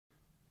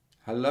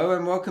Hello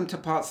and welcome to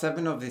part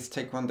 7 of this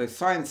Taekwondo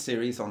science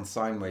series on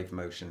sine wave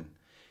motion.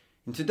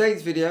 In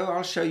today's video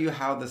I'll show you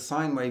how the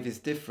sine wave is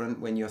different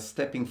when you're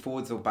stepping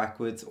forwards or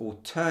backwards or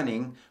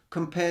turning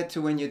compared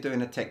to when you're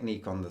doing a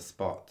technique on the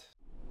spot.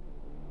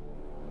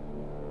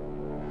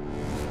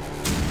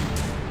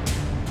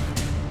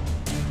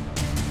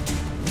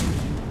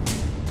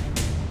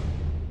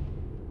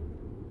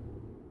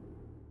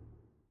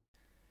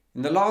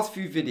 In the last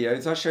few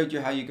videos I showed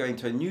you how you go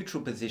into a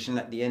neutral position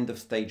at the end of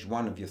stage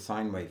 1 of your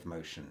sine wave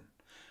motion.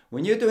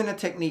 When you're doing a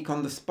technique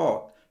on the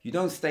spot, you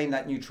don't stay in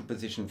that neutral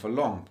position for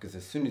long, because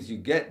as soon as you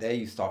get there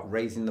you start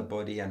raising the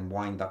body and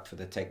wind up for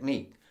the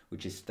technique,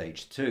 which is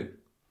stage 2.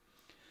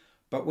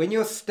 But when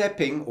you're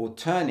stepping or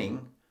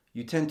turning,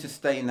 you tend to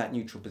stay in that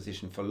neutral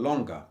position for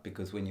longer,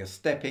 because when you're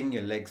stepping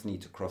your legs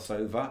need to cross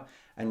over,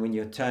 and when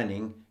you're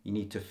turning you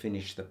need to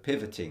finish the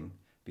pivoting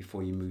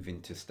before you move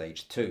into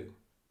stage 2.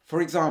 For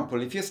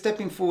example, if you're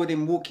stepping forward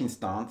in walking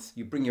stance,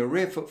 you bring your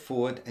rear foot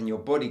forward and your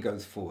body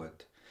goes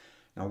forward.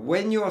 Now,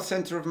 when your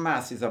center of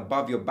mass is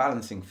above your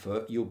balancing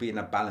foot, you'll be in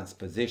a balanced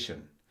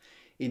position.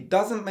 It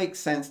doesn't make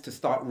sense to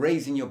start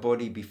raising your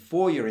body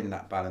before you're in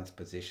that balanced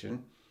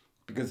position,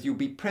 because you'll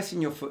be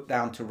pressing your foot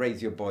down to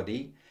raise your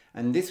body,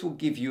 and this will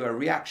give you a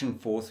reaction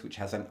force which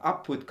has an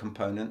upward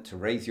component to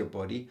raise your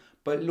body,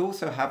 but it'll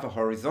also have a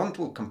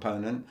horizontal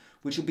component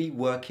which will be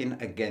working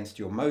against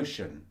your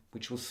motion,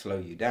 which will slow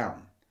you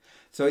down.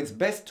 So it's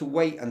best to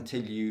wait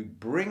until you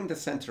bring the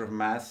center of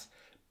mass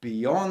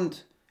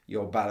beyond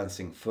your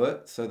balancing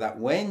foot, so that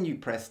when you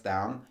press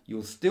down,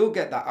 you'll still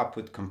get that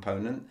upward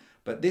component,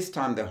 but this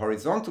time the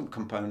horizontal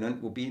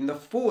component will be in the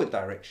forward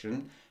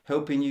direction,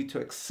 helping you to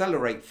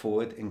accelerate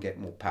forward and get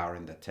more power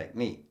in the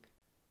technique.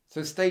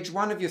 So stage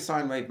 1 of your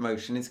sine wave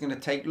motion is going to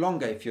take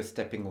longer if you're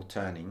stepping or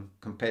turning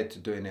compared to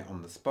doing it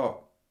on the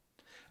spot.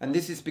 And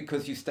this is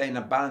because you stay in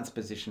a balanced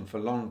position for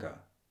longer.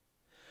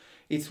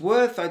 It's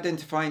worth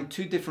identifying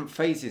two different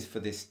phases for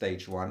this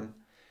stage 1.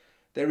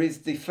 There is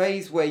the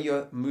phase where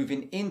you're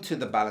moving into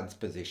the balanced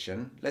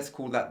position, let's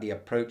call that the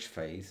approach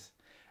phase.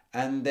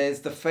 And there's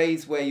the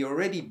phase where you're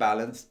already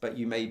balanced, but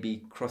you may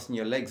be crossing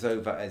your legs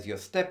over as you're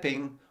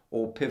stepping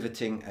or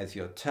pivoting as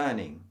you're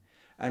turning.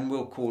 And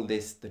we'll call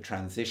this the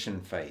transition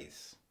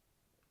phase.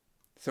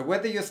 So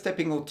whether you're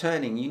stepping or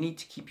turning, you need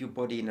to keep your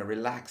body in a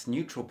relaxed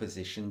neutral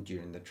position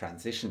during the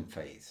transition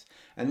phase.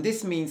 And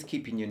this means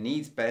keeping your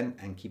knees bent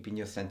and keeping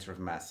your center of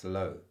mass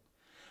low.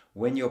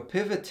 When you're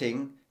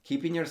pivoting,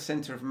 keeping your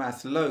center of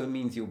mass low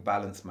means you'll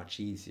balance much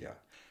easier.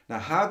 Now,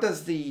 how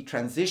does the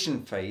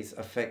transition phase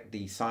affect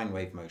the sine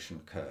wave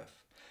motion curve?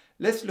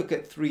 Let's look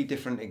at 3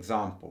 different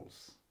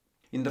examples.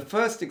 In the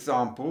first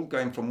example,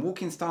 going from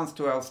walking stance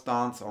to L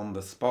stance on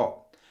the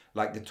spot,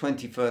 like the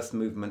 21st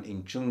movement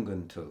in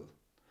Untitled.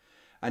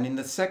 And in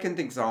the second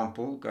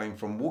example, going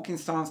from walking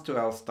stance to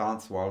L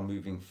stance while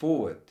moving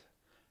forward,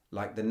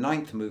 like the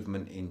 9th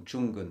movement in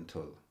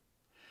Untitled.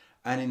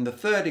 And in the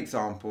third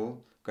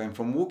example, going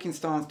from walking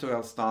stance to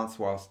L stance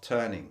whilst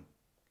turning,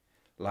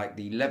 like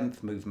the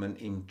 11th movement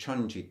in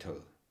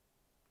Untitled.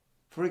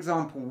 For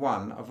example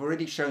 1, I've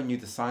already shown you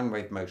the sine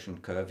wave motion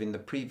curve in the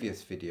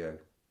previous video.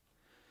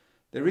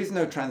 There is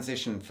no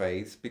transition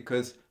phase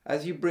because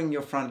as you bring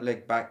your front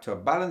leg back to a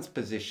balanced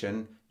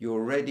position, you're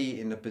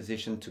already in a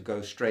position to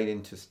go straight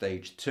into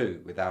stage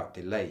 2 without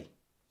delay.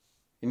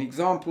 In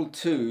example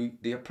 2,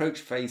 the approach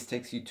phase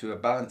takes you to a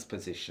balanced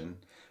position,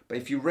 but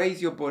if you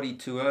raise your body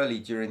too early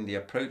during the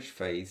approach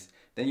phase,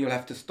 then you'll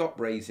have to stop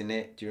raising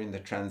it during the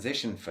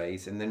transition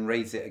phase and then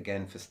raise it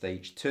again for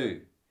stage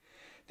 2.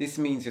 This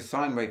means your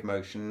sine wave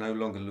motion no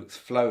longer looks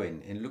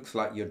flowing, it looks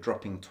like you're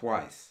dropping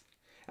twice.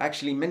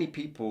 Actually, many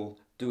people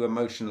do a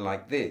motion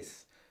like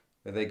this,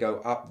 where they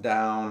go up,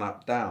 down,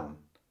 up, down.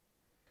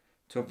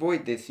 To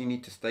avoid this, you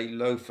need to stay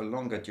low for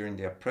longer during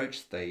the approach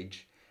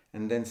stage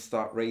and then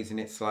start raising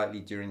it slightly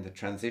during the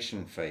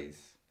transition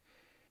phase.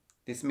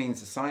 This means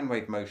the sine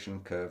wave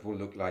motion curve will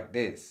look like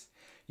this.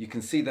 You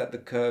can see that the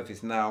curve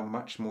is now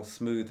much more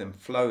smooth and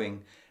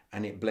flowing,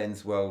 and it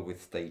blends well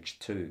with stage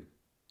 2.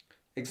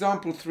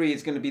 Example 3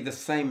 is going to be the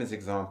same as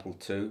example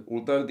 2,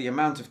 although the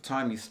amount of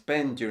time you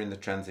spend during the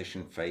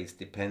transition phase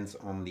depends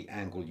on the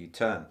angle you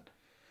turn.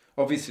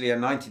 Obviously a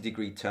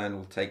 90-degree turn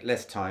will take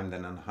less time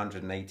than a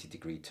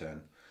 180-degree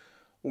turn.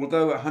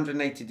 Although a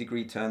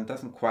 180-degree turn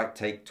doesn't quite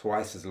take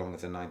twice as long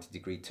as a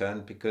 90-degree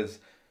turn, because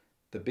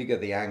the bigger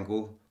the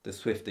angle, the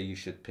swifter you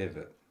should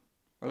pivot.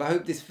 Well, I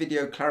hope this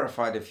video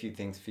clarified a few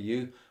things for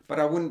you, but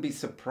I wouldn't be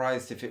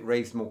surprised if it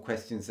raised more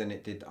questions than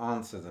it did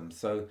answer them.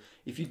 So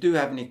if you do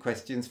have any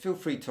questions, feel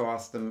free to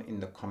ask them in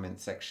the comment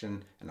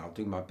section and I'll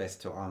do my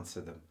best to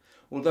answer them.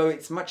 Although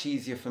it's much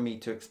easier for me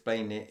to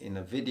explain it in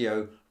a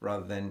video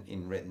rather than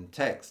in written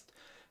text.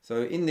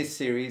 So in this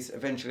series,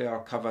 eventually I'll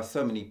cover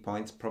so many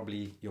points,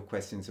 probably your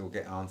questions will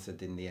get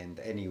answered in the end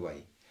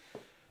anyway.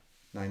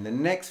 Now in the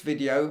next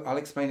video, I'll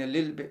explain a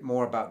little bit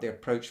more about the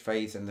approach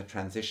phase and the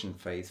transition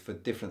phase for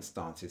different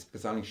stances,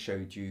 because I only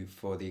showed you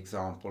for the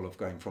example of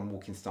going from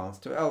walking stance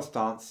to L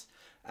stance,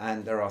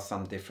 and there are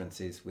some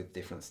differences with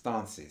different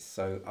stances.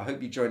 So I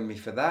hope you join me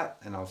for that,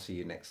 and I'll see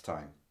you next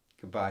time.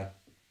 Goodbye.